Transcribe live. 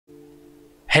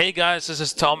Hey guys, this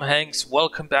is Tom Hanks.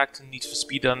 Welcome back to Need for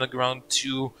Speed Underground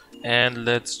 2, and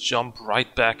let's jump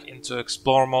right back into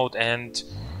Explore mode and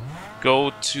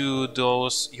go to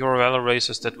those URL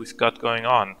races that we've got going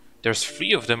on. There's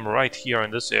 3 of them right here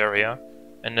in this area,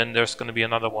 and then there's going to be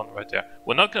another one right there.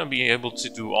 We're not going to be able to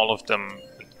do all of them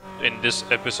in this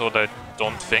episode, I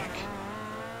don't think,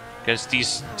 because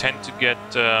these tend to get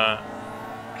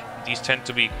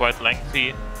be quite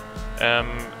lengthy.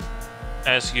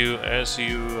 As you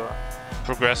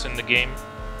progress in the game,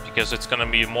 because it's gonna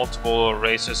be multiple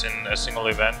races in a single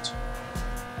event.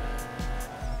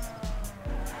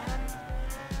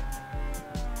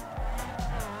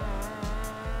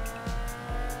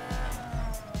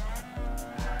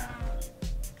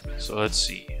 So let's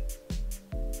see.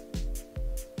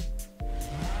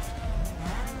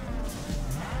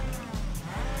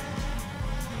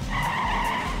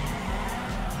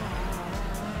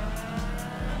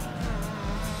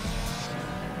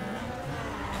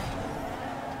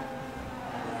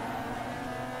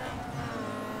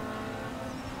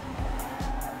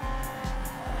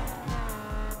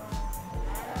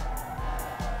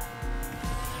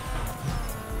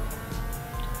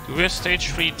 Do we have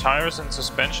stage 3 tires and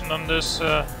suspension on this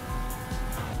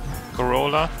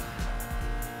Corolla?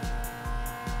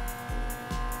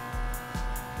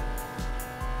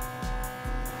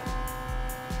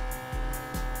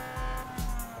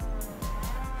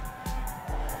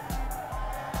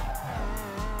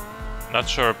 Not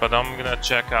sure, but I'm gonna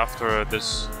check after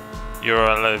this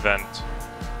URL event.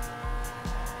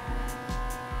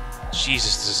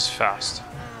 Jesus, this is fast.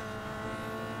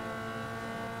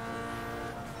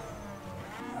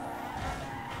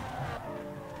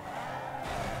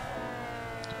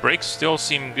 Brakes still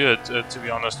seem good, to be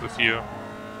honest with you.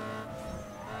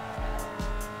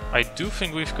 I do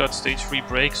think we've got stage 3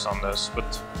 brakes on this,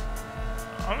 but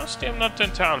honestly I'm not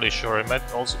entirely sure. It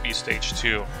might also be stage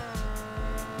 2.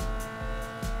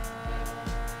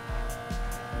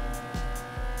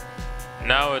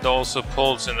 Now it also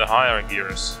pulls in the higher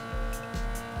gears,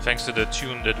 thanks to the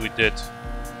tune that we did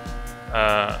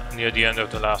near the end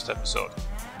of the last episode.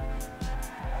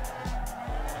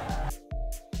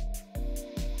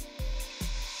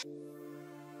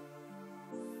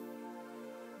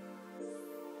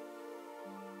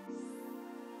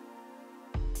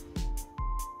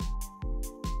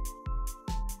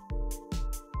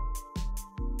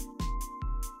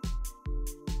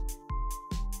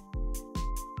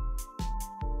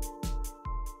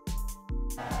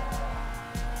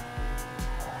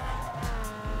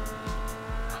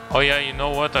 Oh yeah, you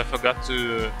know what, I forgot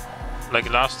to, like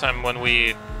last time when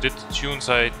we did the tunes,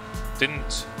 I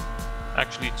didn't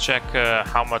actually check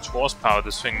how much horsepower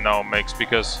this thing now makes,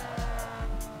 because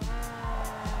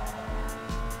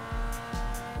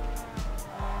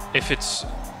if it's,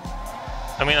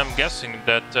 I mean, I'm guessing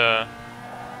that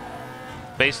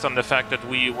based on the fact that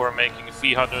we were making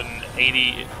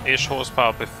 380-ish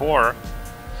horsepower before,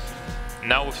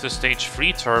 now with the stage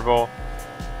 3 turbo,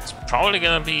 it's probably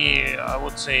gonna be, I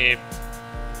would say,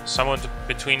 somewhere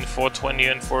between 420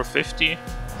 and 450,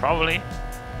 probably.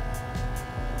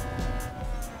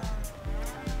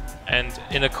 And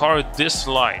in a car this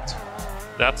light,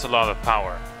 that's a lot of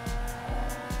power.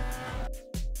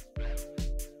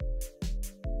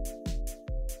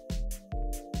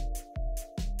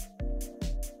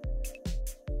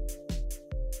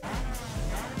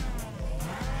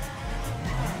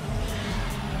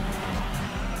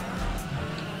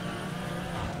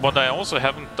 What I also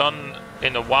haven't done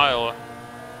in a while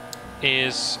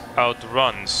is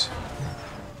outruns,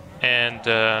 and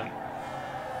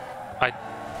I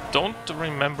don't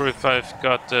remember if I've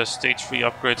got stage 3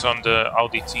 upgrades on the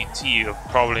Audi TT,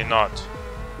 probably not.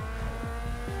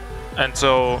 And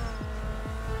so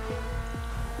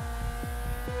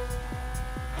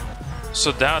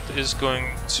that is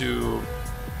going to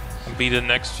be the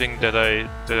next thing that I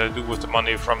do with the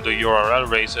money from the URL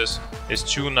races, is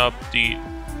tune up the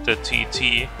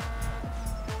TT,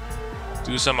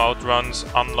 do some outruns,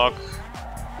 unlock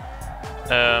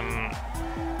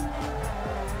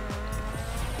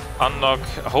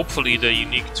hopefully the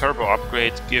unique turbo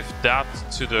upgrade, give that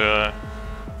to the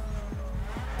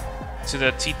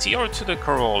TT or to the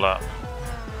Corolla.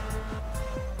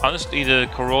 Honestly, the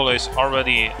Corolla is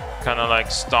already kind of like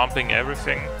stomping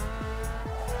everything,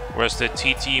 whereas the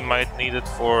TT might need it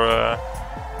for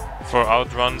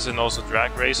outruns and also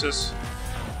drag races.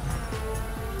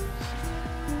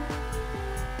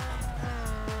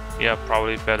 Yeah,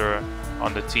 probably better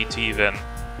on the TT then.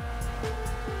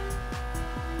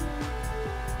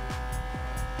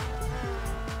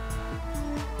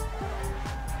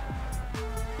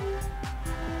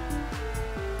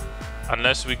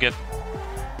 Unless we get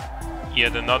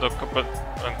yet another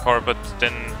car, but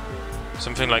then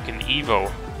something like an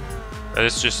Evo that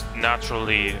is just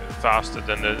naturally faster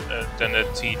than the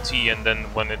TT, and then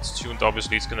when it's tuned,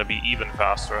 obviously it's gonna be even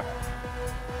faster.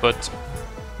 But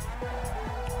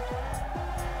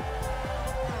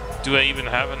do I even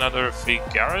have another free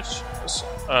garage,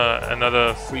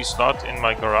 another free slot in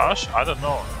my garage? I don't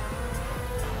know.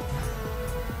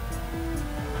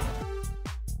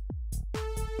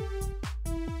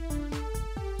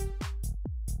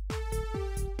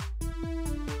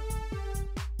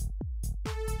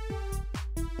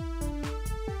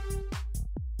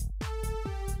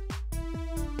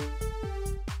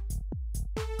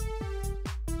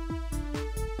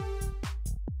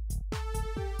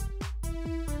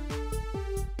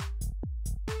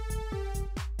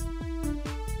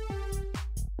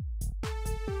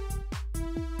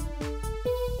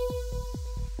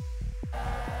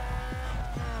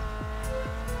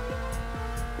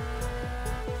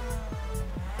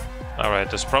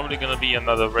 Alright, there's probably gonna be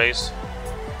another race.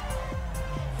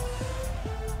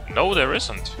 No, there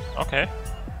isn't. Okay.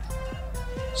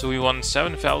 So we won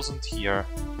 7,000 here,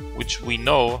 which we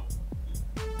know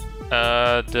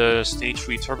the stage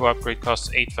 3 turbo upgrade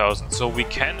costs 8,000, so we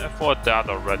can afford that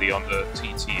already on the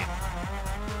TT.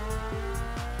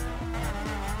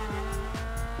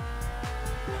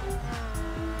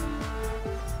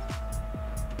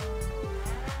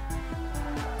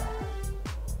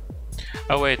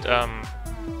 Oh wait, I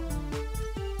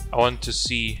want to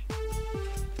see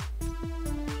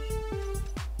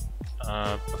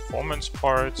performance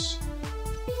parts,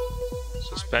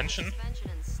 suspension.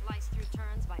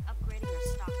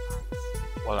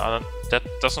 Well, that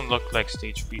doesn't look like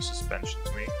stage 3 suspension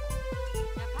to me.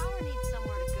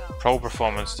 Pro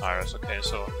performance tires, okay,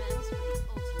 so.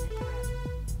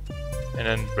 And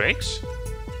then brakes?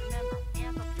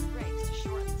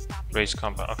 Race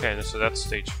compound, okay, so that's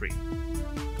stage 3.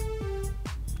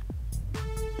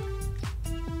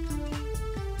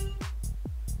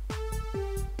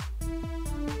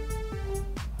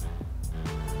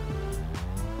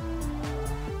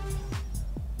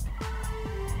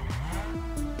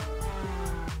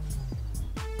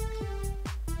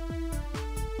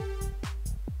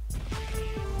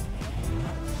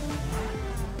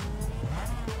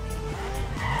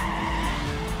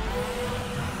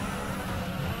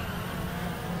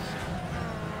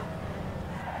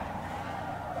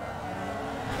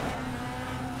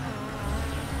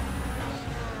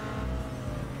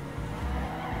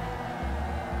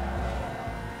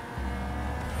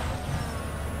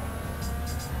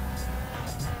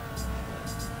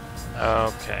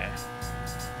 Okay.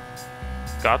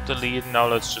 Got the lead, now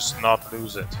let's just not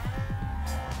lose it.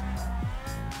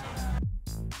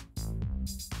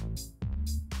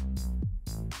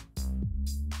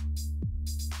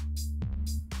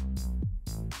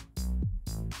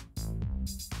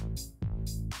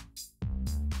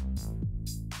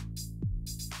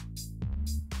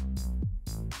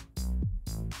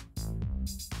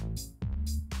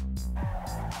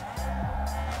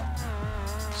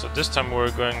 So this time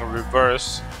we're going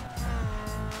reverse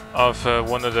of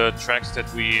one of the tracks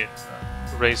that we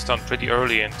raced on pretty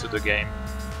early into the game.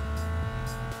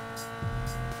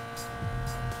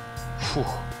 Whew.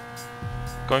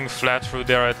 Going flat through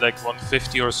there at like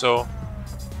 150 or so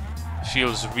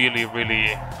feels really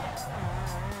risky.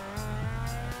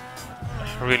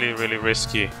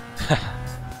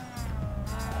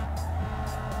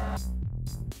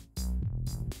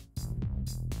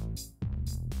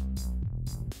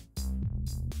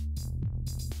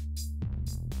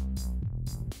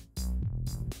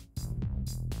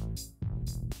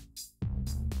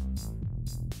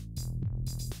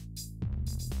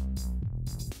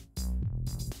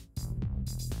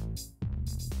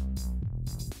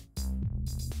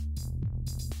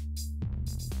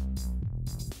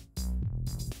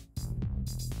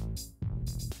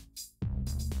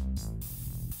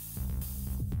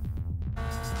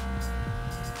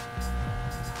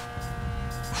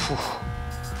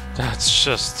 That's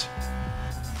just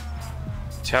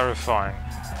terrifying.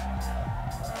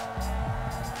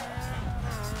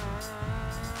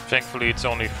 Thankfully it's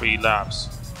only 3 laps.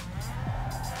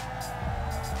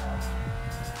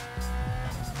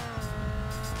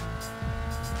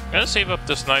 I'm gonna save up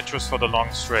this nitrous for the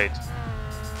long straight.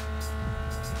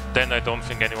 Then I don't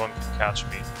think anyone can catch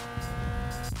me.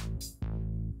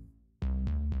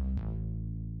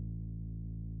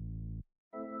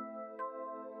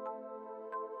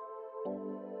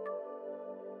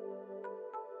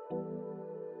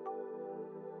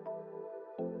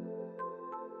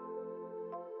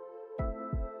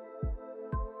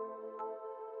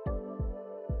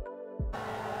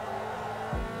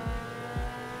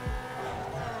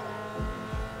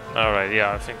 Alright,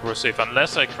 yeah, I think we're safe.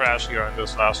 Unless I crash here in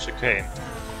this last chicane.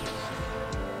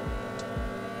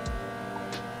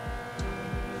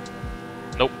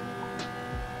 Nope.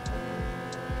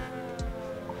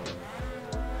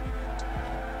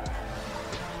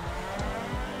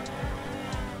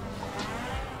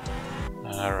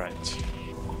 Alright.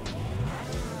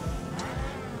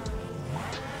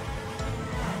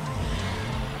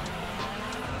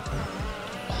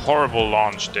 Horrible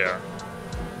launch there.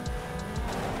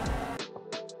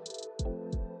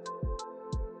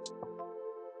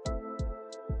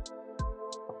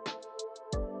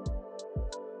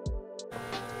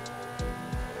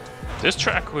 This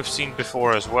track we've seen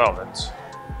before as well. It's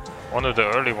one of the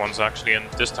early ones actually, and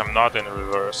this time not in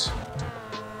reverse.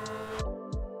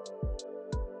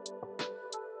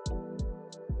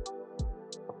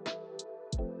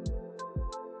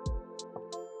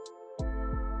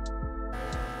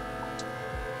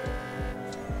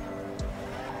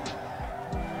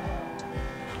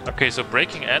 Okay, so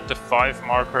braking at the 5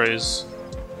 marker is,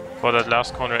 for that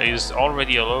last corner, is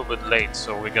already a little bit late,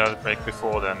 so we gotta brake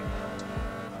before then.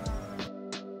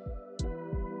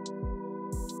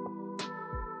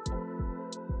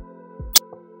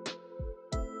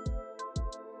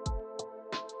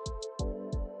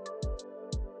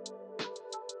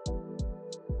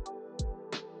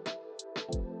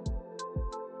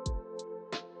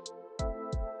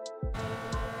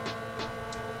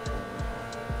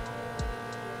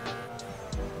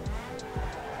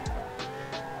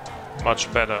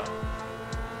 Much better.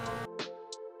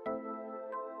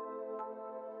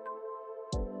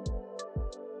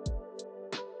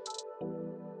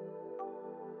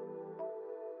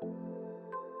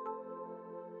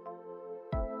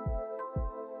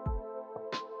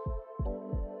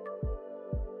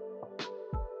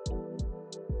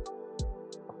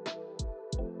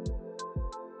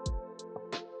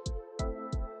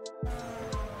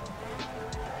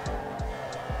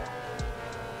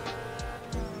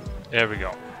 There we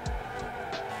go.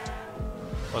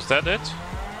 Was that it?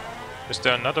 Is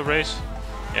there another race?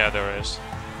 Yeah, there is.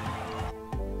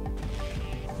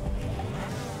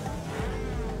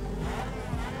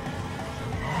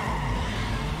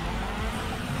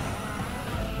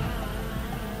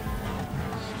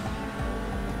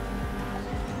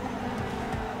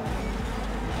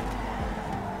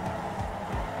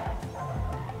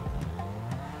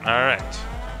 Alright.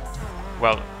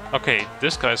 Well, okay,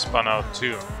 this guy spun out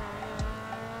too.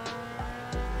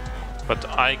 But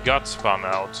I got spun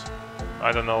out.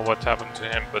 I don't know what happened to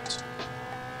him, but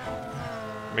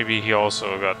maybe he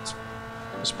also got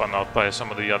spun out by some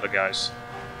of the other guys.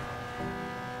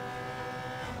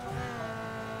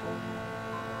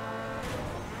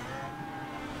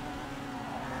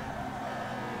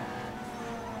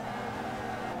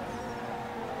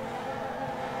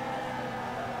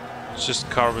 It's just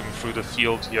carving through the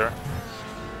field here.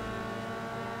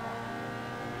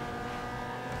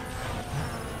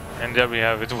 And there we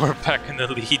have it, we're back in the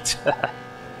lead.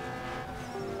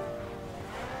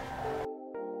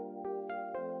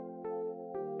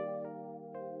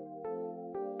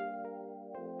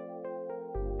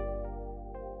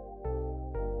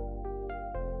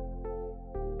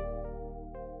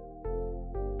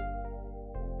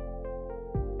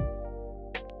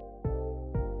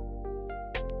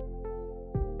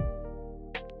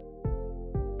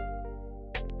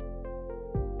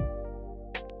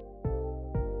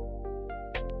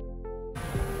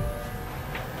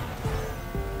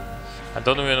 I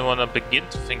don't even want to begin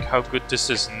to think how good this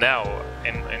is now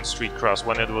in Street Cross,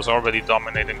 when it was already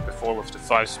dominating before with the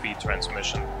 5-speed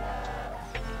transmission.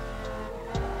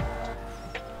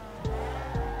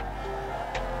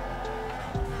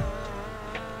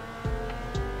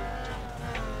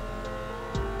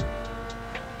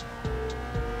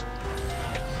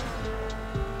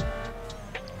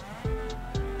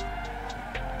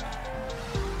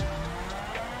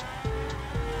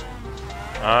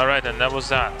 Alright, and that was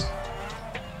that.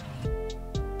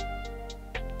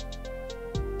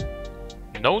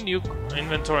 No new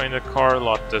inventory in the car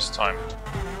lot this time.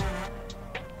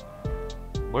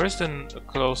 Where's the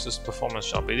closest performance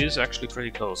shop? It is actually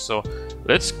pretty close. So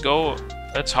let's go,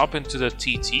 let's hop into the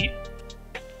TT.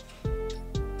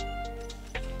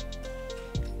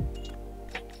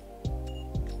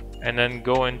 And then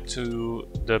go into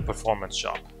the performance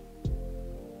shop.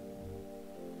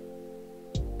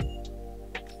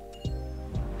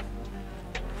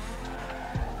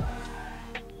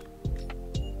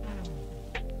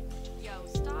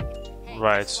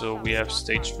 Right, so we have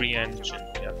stage 3 engine,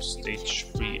 we have stage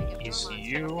 3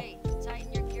 ECU,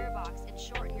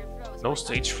 no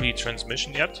stage 3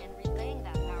 transmission yet.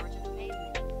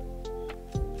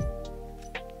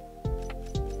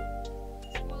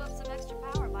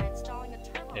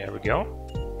 we go.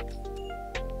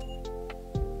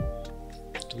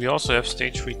 Do we also have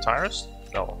stage 3 tires?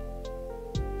 No.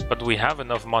 But we have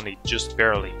enough money, just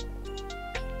barely.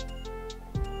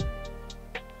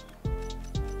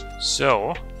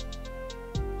 So...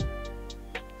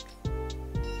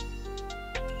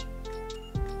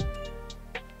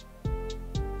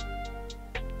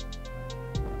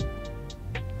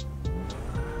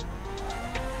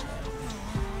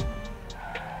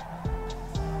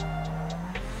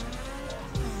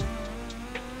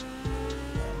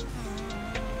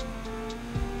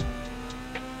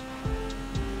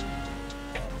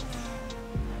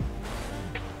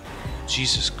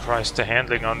 Jesus Christ, the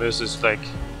handling on this is like...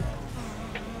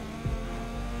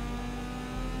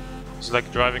 It's like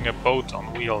driving a boat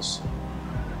on wheels.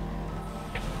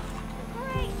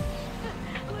 Great!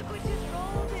 Look what just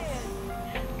rolled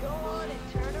in. Go on and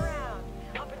turn around.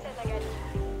 I'll pretend I got...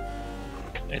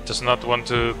 It does not want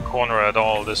to corner at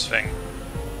all, this thing.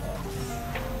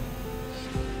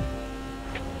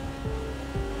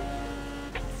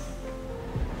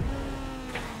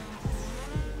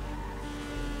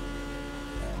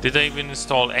 Did I even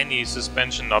install any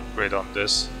suspension upgrade on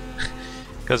this?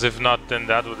 Because if not, then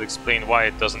that would explain why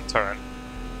it doesn't turn.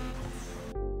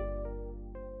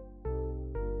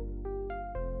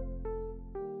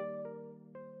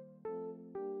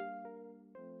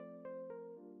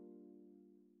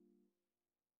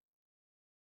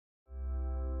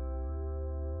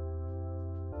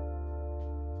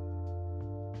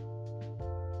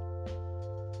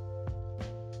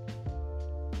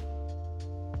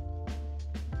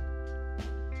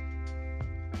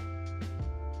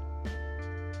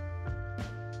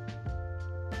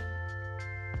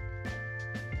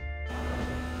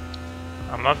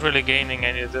 I'm not really gaining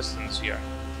any distance here.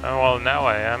 Oh, well, now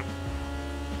I am.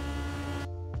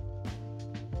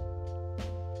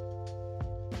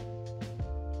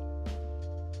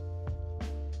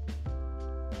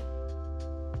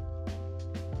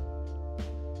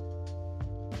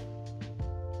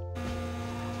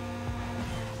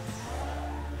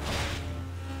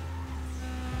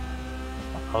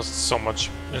 I lost so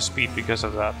much speed because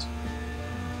of that.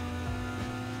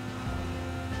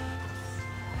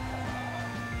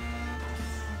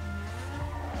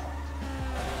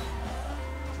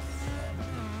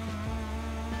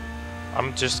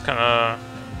 I'm just kinda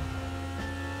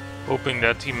hoping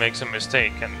that he makes a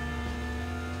mistake, and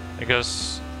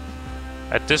because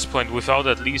at this point, without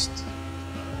at least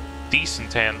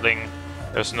decent handling,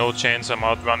 there's no chance I'm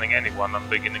outrunning anyone. I'm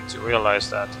beginning to realize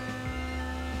that.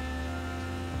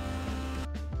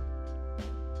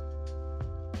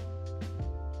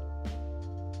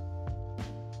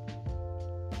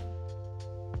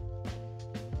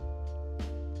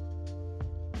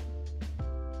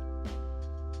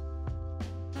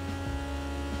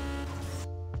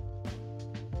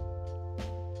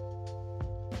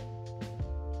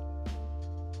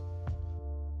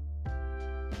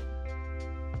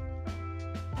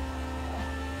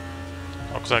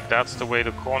 Looks like that's the way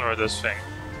to corner this thing.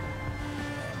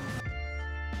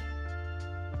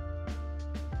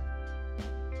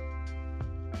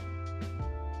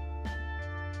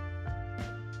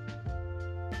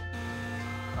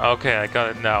 Okay, I got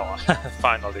it now.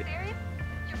 Finally. Serious?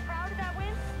 You're proud of that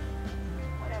win?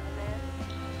 Whatever, man.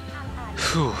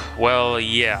 Phew, well,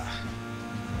 yeah.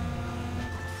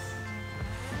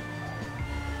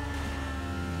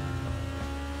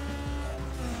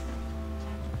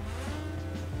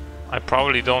 I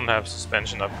probably don't have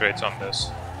suspension upgrades on this.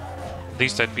 At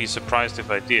least I'd be surprised if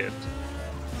I did.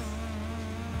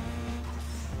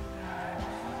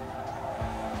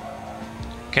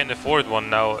 Can't afford one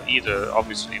now either,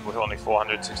 obviously, with only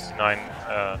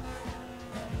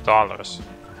 $469.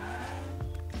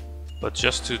 But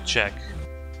just to check.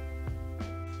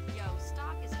 Yo,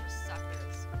 stock is for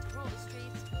suckers. To roll the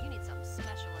streets, you need something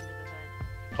special under the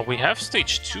hood. Oh, we have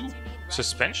stage 2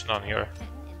 suspension on here.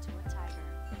 Into a tiger.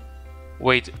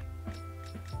 Wait.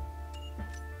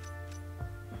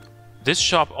 This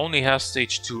shop only has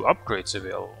stage 2 upgrades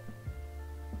available.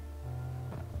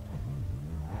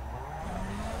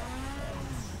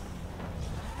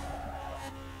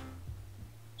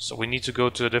 So we need to go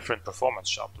to a different performance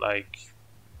shop, like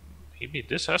maybe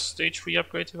this has stage 3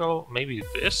 upgrades available, maybe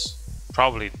this?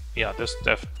 Probably, yeah, this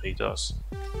definitely does.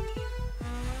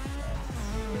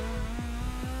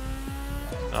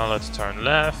 Now let's turn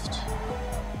left.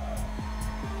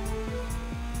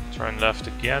 Turn left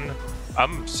again.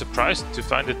 I'm surprised to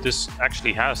find that this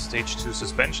actually has stage 2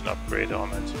 suspension upgrade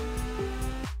on it.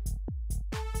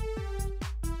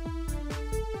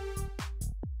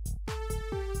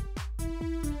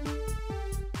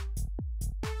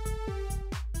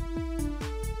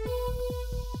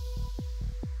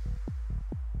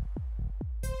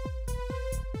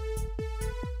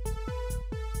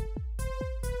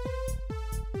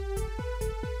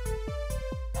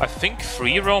 I think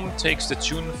free roam takes the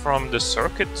tune from the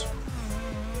circuit,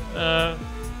 the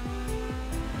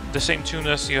same tune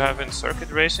as you have in circuit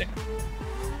racing.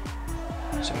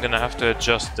 So I'm gonna have to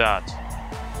adjust that.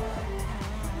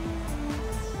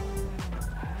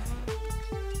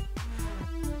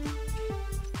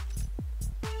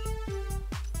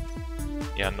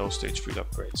 Yeah, no stage speed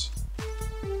upgrades.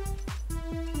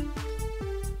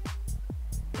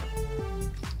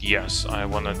 Yes, I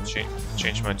wanna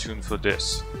change my tune for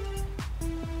this.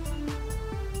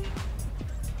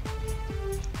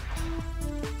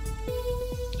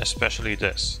 Especially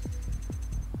this.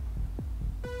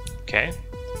 Okay.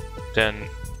 Then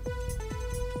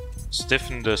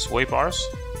stiffen the sway bars.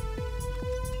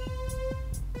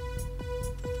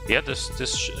 Yeah, this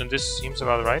seems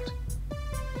about right.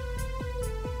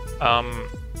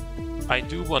 I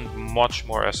do want much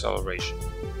more acceleration.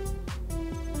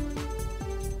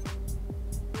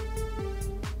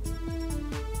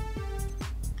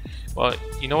 Well,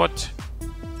 you know what?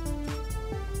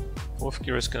 Fourth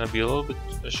gear is gonna be a little bit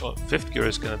short. Fifth gear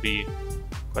is gonna be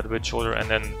quite a bit shorter, and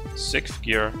then sixth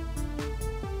gear.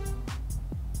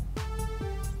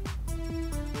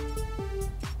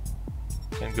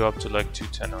 Can go up to like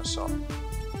 210 or so.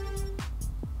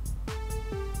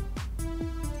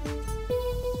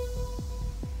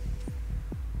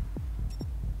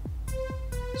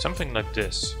 Something like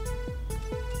this.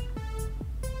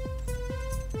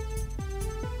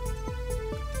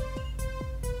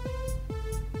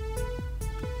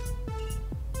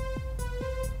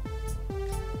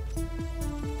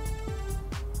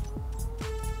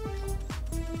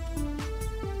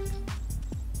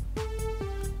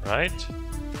 Right?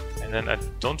 And then I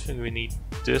don't think we need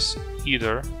this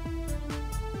either.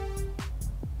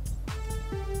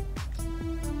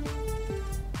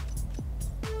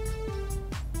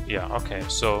 Yeah, okay,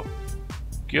 so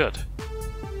good.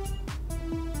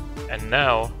 And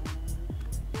now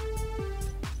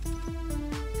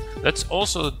let's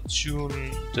also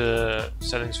tune the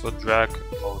settings for drag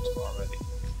mode already.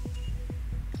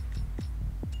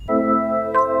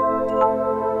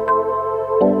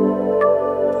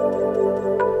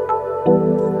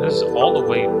 This is all the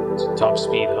way to top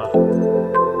speed, huh?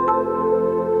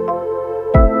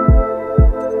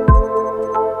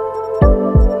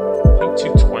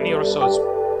 Or so it's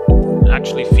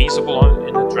actually feasible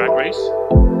in a drag race.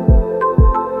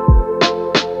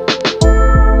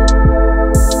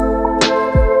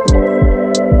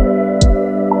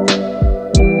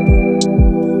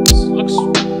 This looks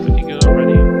pretty good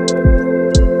already.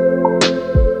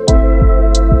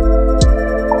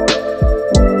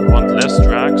 I want less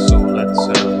drag, so let's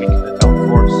weaken the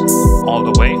downforce all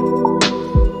the way.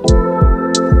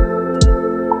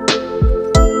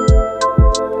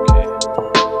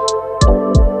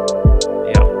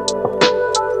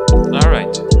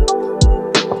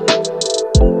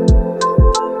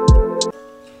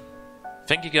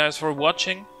 Thank you guys for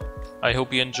watching. I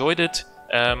hope you enjoyed it.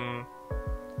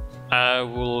 I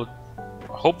will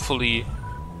hopefully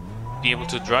be able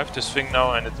to drive this thing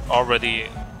now, and it already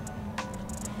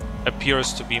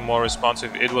appears to be more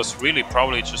responsive. It was really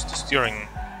probably just the steering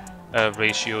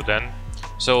ratio then.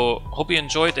 So hope you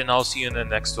enjoyed, and I'll see you in the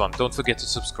next one. Don't forget to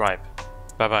subscribe.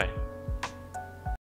 Bye bye.